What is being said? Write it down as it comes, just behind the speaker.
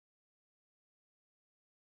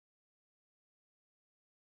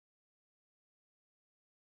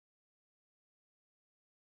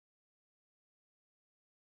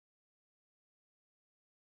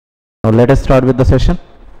Now let us start with the session.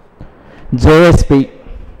 JSP.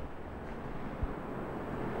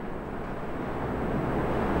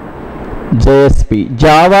 JSP,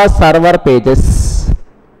 Java Server Pages.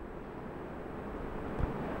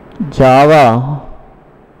 Java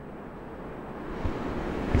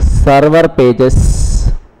Server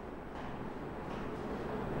Pages.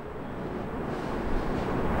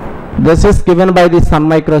 This is given by the Sun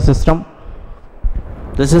Microsystem.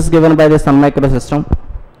 This is given by the Sun Microsystem.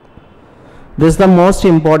 This is the most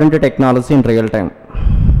important technology in real time,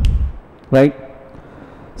 right?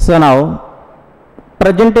 So now,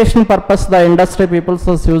 presentation purpose, the industry people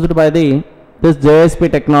is used by this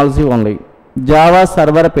JSP technology only, Java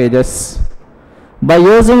Server Pages. By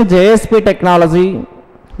using JSP technology,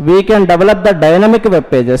 we can develop the dynamic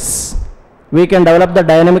web pages. We can develop the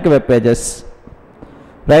dynamic web pages,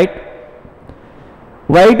 right?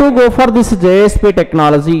 Why to go for this JSP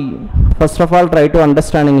technology? First of all, try to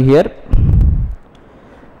understanding here.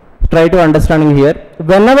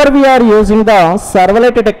 Whenever we are using the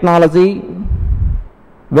servlet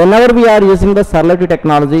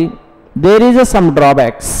technology, there is some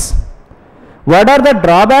drawbacks. What are the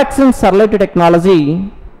drawbacks in servlet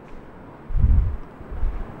technology?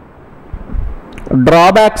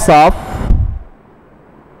 Drawbacks of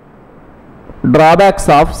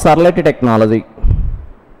servlet technology.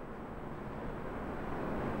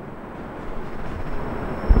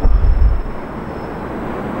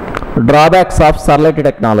 Drawbacks of servlet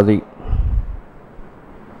technology.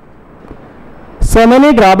 So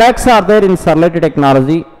many drawbacks are there in servlet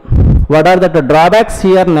technology. What are the drawbacks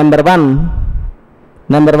here? Number one.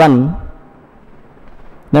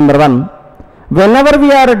 Whenever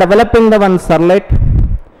we are developing the one servlet,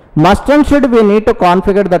 must and should we need to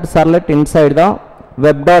configure that servlet inside the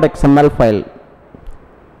web.xml file.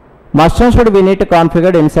 Must and should we need to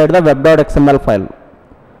configure inside the web.xml file.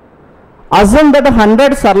 Assume that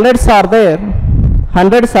 100 servlets are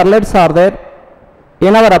there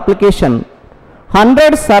in our application.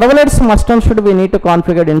 100 servlets must and should we need to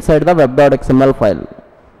configure inside the web.xml file.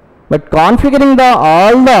 But configuring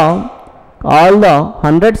all the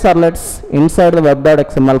 100 servlets inside the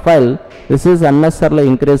web.xml file, this is unnecessarily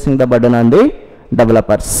increasing the burden on the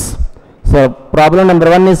developers. So problem number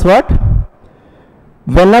one is what?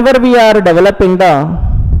 Whenever we are developing the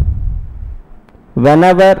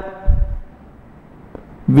servlet,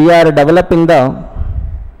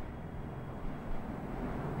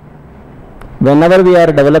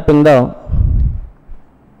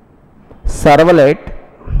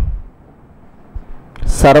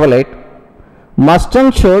 must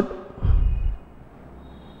and should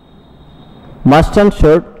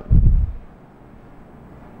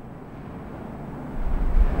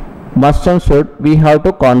we have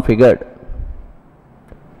to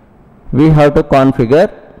configure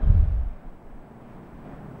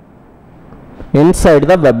inside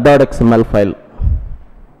the web.xml file.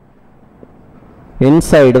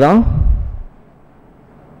 Inside the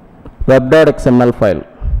web.xml file.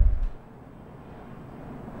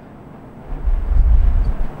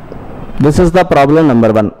 This is the problem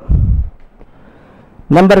number one.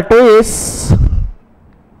 Number two is,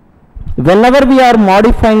 whenever we are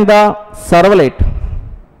modifying the servlet,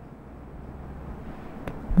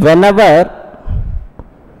 whenever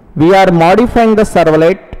we are modifying the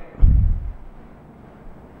servlet,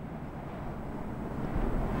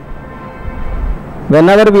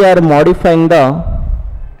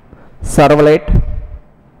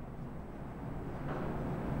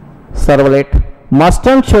 must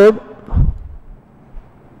and should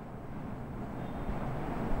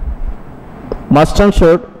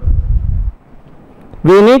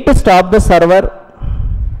we need to stop the server.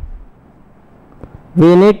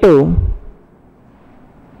 We need to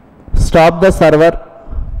stop the server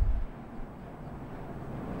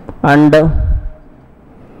and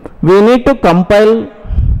we need to compile.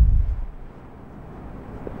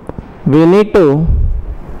 We need to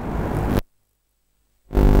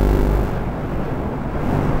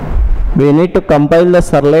compile the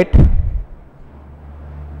servlet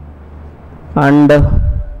and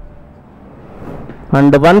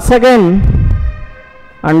once again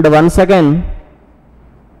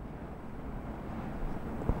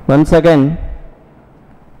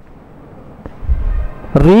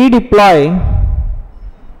redeploy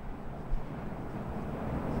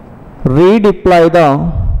the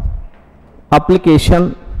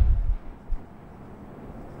application,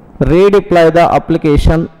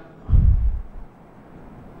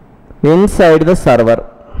 inside the server.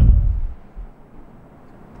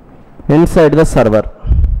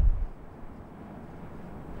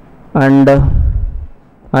 and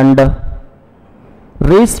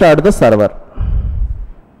restart the server.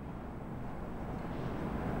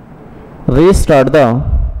 Restart the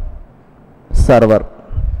server.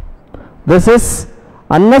 This is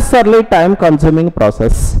unnecessarily time consuming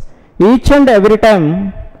process. Each and every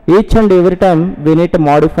time we need to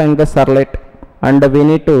modify the servlet, and we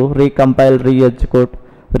need to recompile, re-execute,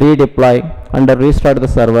 redeploy and restart the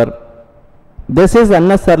server. This is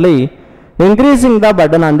unnecessarily increasing the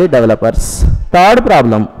burden on the developers. Third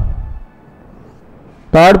problem.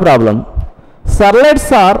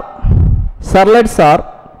 Servlets are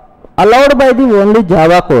allowed by the only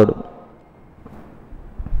Java code.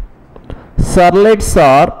 Servlets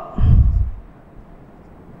are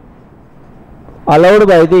allowed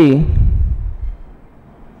by the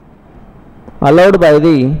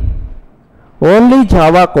only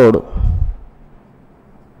Java code.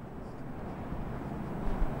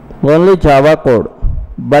 Only Java code,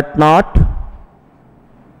 but not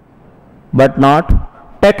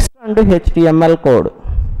text and HTML code.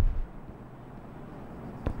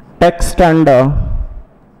 Text and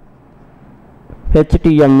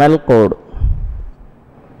HTML code,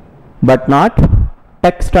 but not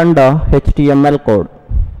text and HTML code.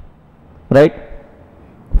 Right?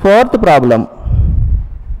 Fourth problem.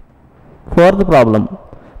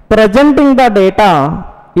 Presenting the data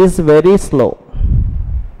is very slow.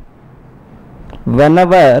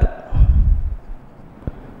 Whenever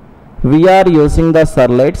we are using the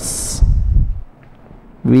servlets,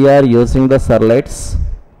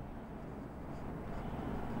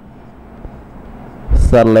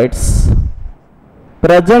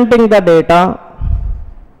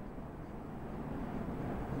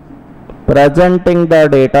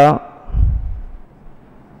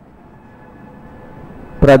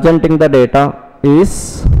 presenting the data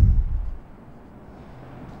is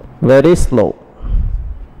very slow.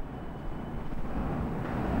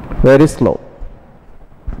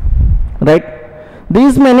 Right?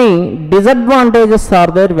 These many disadvantages are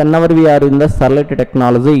there whenever we are in the servlet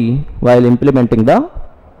technology while implementing the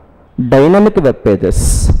dynamic web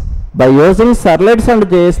pages. By using servlets and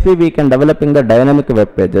JSP, we can developing the dynamic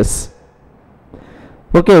web pages.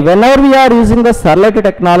 Okay, whenever we are using the servlet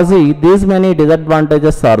technology, these many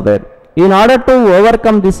disadvantages are there. In order to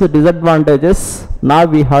overcome these disadvantages, now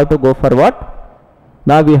we have to go for what?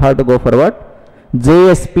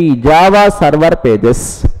 JSP, Java Server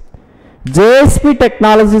Pages. JSP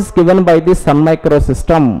technology is given by the Sun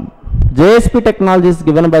Microsystem.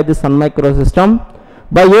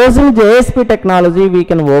 By using JSP technology, we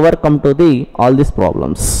can overcome to all these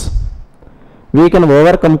problems.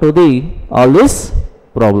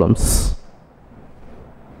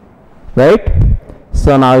 Right?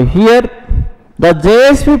 So now here the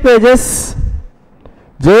JSP pages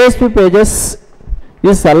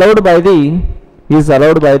is allowed by the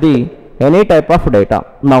any type of data.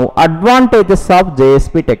 Now advantages of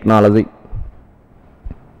JSP technology.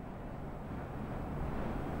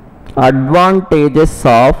 Advantages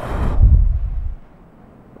of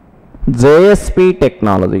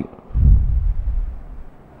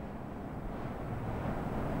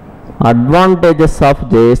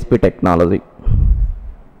JSP technology.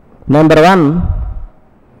 Number one,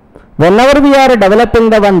 whenever we are developing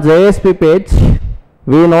the one JSP page,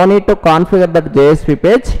 we no need to configure that JSP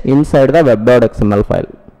page inside the web.xml file.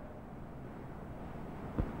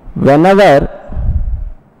 Whenever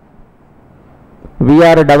we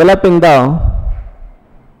are developing the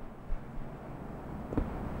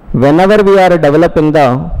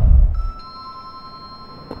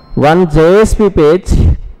one JSP page,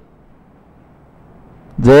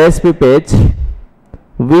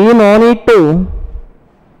 we no need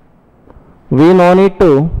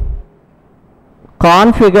to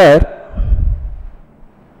configure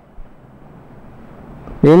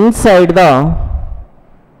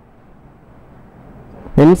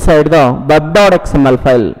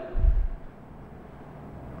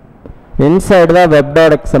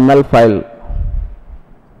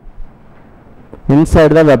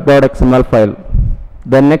inside the web.xml file.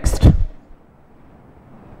 The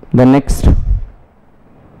next,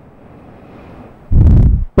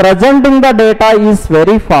 presenting the data is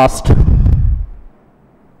very fast.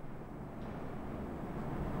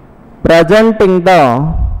 Presenting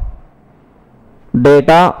the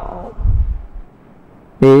data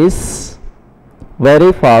is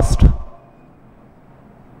very fast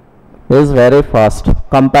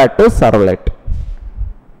compared to servlet.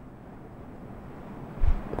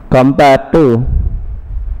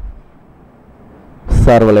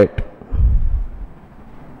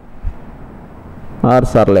 Or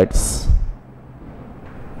servlets.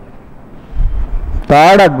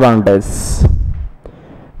 Third advantage,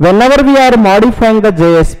 whenever we are modifying the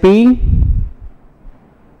JSP,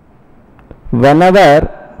 whenever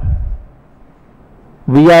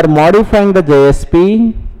we are modifying the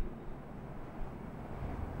JSP,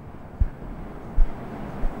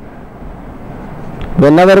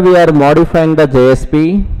 whenever we are modifying the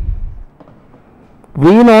JSP,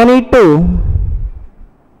 we no need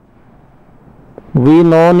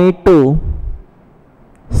to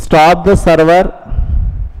stop the server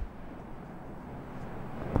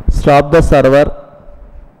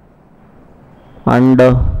and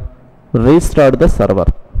restart the server.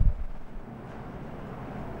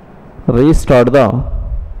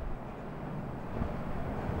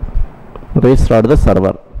 Restart the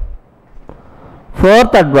server.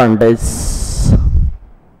 Fourth advantage,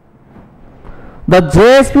 the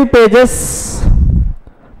JSP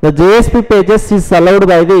pages is allowed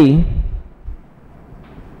by the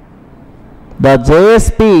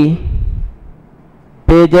JSP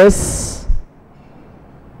pages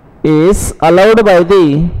is allowed by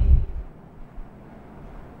the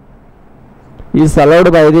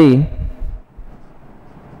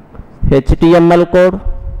HTML code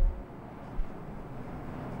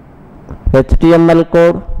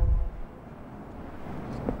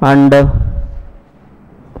and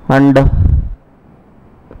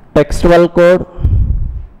textual code,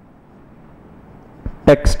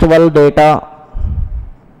 textual data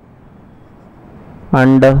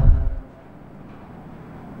and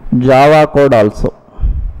Java code also.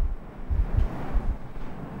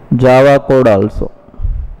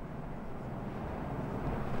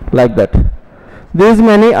 Like that. These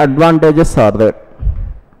many advantages are there.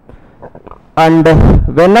 And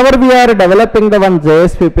whenever we are developing the one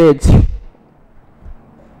JSP page,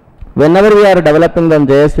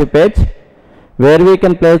 where we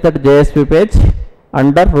can place that JSP page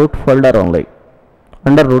under root folder only.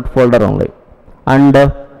 And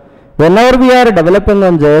whenever we are developing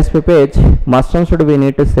on JSP page, must and should we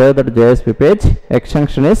need to save that JSP page.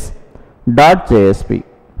 Extension is .jsp.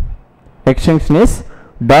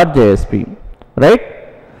 Right?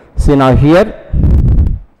 See now here,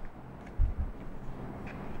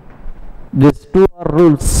 these two are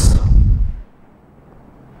rules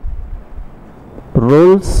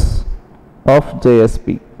of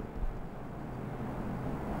JSP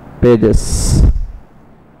pages.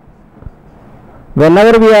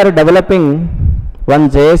 Whenever we are developing one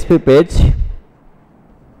JSP page,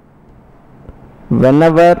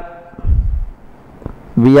 whenever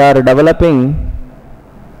we are developing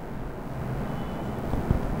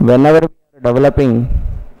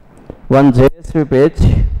one JSP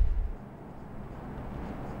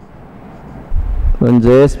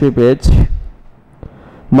page,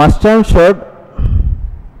 must and should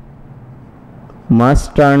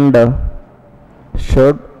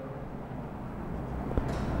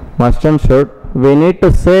we need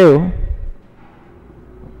to save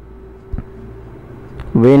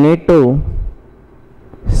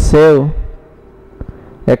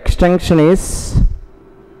extension is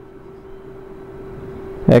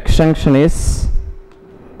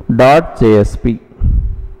 .jsp.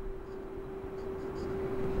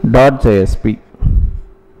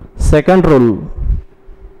 Second rule,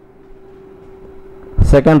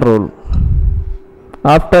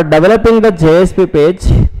 after developing the JSP page,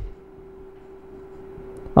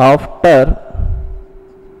 after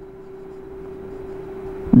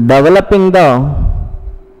developing the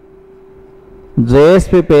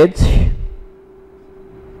JSP page,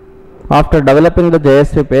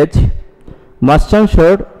 must and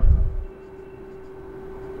should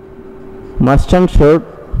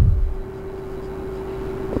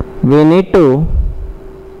we need to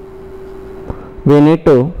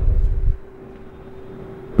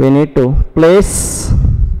place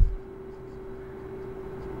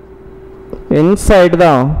inside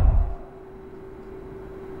the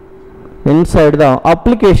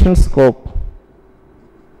application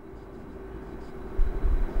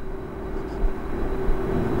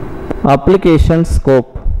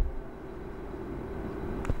scope.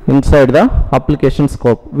 Inside the application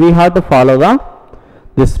scope, we have to follow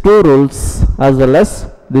these two rules, as well as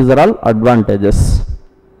these are all advantages,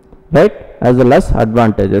 right?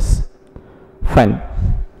 Fine.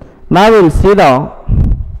 Now we'll see the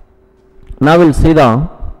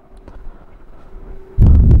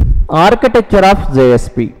architecture of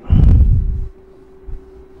JSP.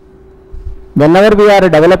 Whenever we are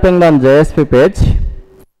developing on JSP page,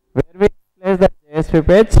 where we place the JSP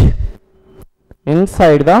page?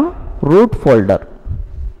 Inside the root folder.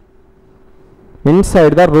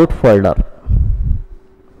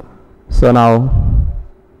 So now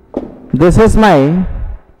this is my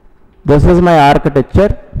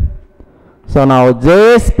architecture. So now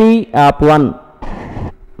JSP app 1,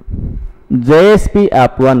 JSP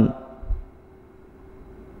app 1,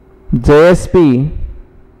 JSP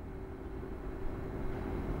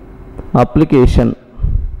application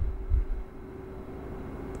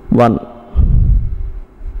 1.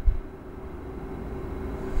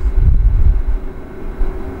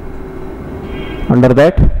 Under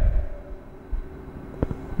that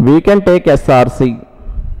we can take SRC.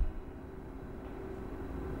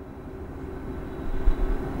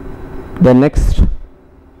 Then next,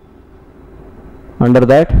 under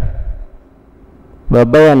that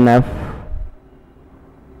WebINF,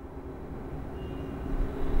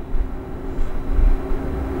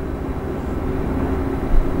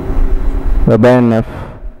 WebINF,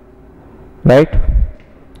 right?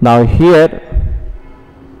 Now here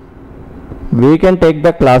we can take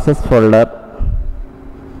the classes folder,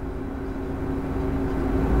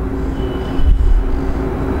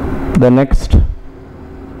 the next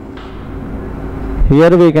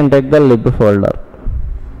here we can take the lib folder.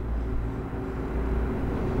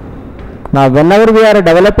 Now whenever we are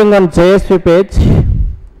developing on JSP page,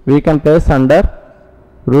 we can place under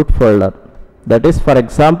root folder. That is, for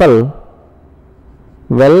example,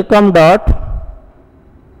 welcome.jsp,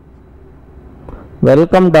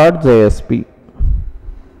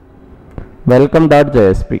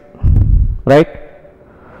 right?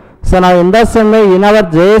 So now in the same way, in our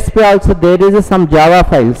JSP also there is some Java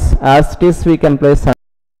files. As it is, we can place under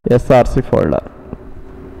SRC folder.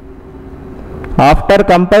 After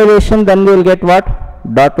compilation, then we will get what?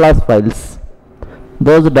 .class files.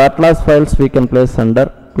 Those .class files we can place under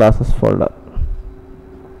classes folder.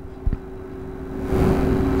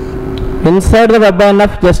 Inside the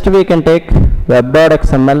WebINF, just we can take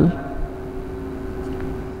web.xml.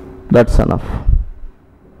 That's enough.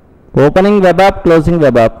 Opening web app, closing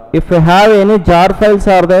web app. If we have any jar files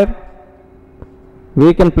are there,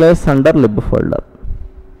 we can place under lib folder.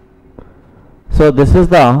 So this is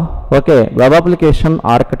the web application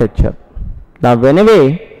architecture. Now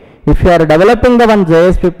anyway, if you are developing the one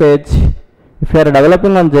JSP page,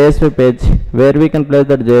 where we can place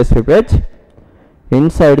that JSP page?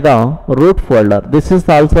 Inside the root folder. This is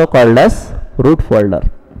also called as root folder.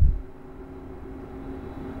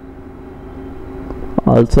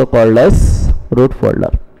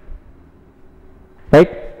 Right?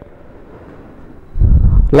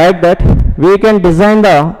 Like that we can design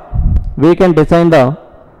the web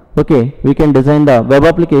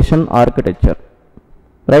application architecture,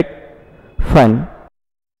 right? Fine.